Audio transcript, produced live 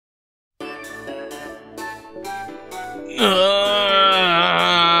If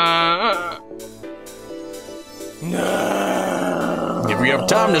you have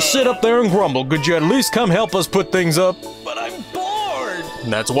time to sit up there and grumble, could you at least come help us put things up? But I'm bored!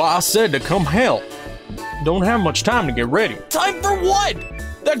 That's why I said to come help. Don't have much time to get ready. Time for what?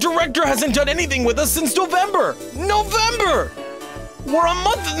 That director hasn't done anything with us since November! November! We're a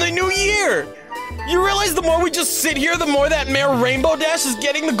month in the new year! You realize the more we just sit here, the more that Mayor Rainbow Dash is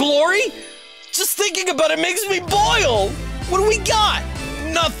getting the glory? Just thinking about it makes me boil! What do we got?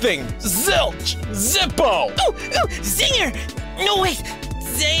 Nothing! Zilch! Zippo! Oh, Zinger! No, wait!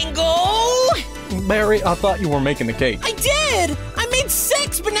 Zango! Barry, I thought you were making the cake. I did! I made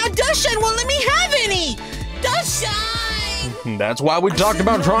 6, but now Dustshine won't let me have any! Dustshine! That's why we talked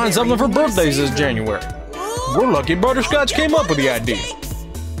about trying something for birthdays this January. We're lucky Butterscotch came up with the idea.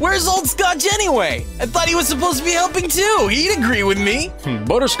 Where's Old Scotch anyway? I thought he was supposed to be helping too. He'd agree with me.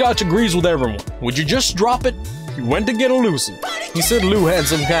 Butterscotch agrees with everyone. Would you just drop it? He went to get elusive. He said Lou had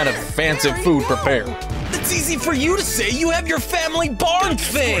some kind of fancy food prepared. That's easy for you to say. You have your family barn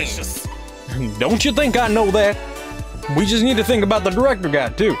thing. Don't you think I know that? We just need to think about the director guy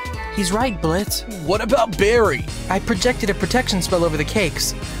too. He's right, Blitz. What about Barry? I projected a protection spell over the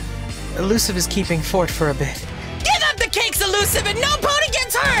cakes. Elusive is keeping fort for a bit. Give up the cakes, Elusive, and no pony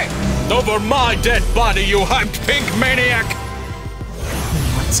gets hurt! Over my dead body, you hyped pink maniac!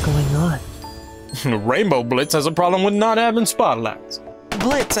 What's going on? Rainbow Blitz has a problem with not having spotlights.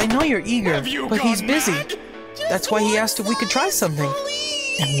 Blitz, I know you're eager, but he's busy. That's why he asked if we could try something.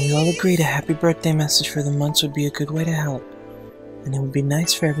 And we all agreed a happy birthday message for the months would be a good way to help. And it would be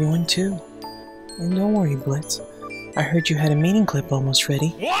nice for everyone too. And don't worry, Blitz. I heard you had a meeting clip almost ready.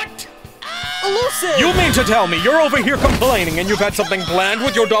 What? Elusive! You mean to tell me you're over here complaining and you've had something planned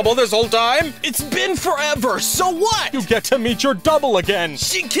with your double this whole time? It's been forever, so what? You get to meet your double again.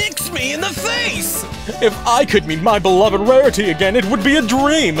 She kicks me in the face! If I could meet my beloved Rarity again, it would be a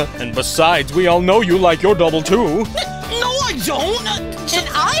dream. And besides, we all know you like your double too. No, I don't! And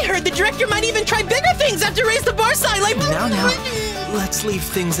I heard the director might even try bigger things after Raise the Bar sign, like... Now, let's leave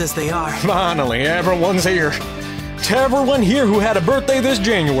things as they are. Finally, everyone's here. To everyone here who had a birthday this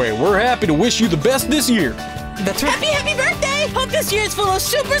January, we're happy to wish you the best this year. That's right. Happy birthday! Hope this year is full of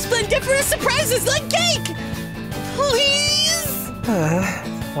super splendiferous surprises like cake! Please?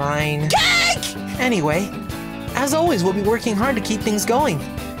 Fine. Cake! Anyway, as always, we'll be working hard to keep things going.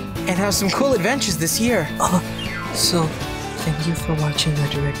 And have some cool adventures this year. So, thank you for watching our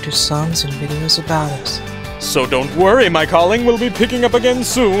director's songs and videos about us. So don't worry, my calling will be picking up again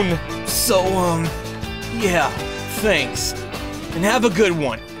soon. So, yeah, thanks. And have a good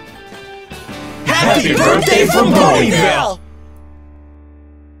one. Happy birthday from Bronieville!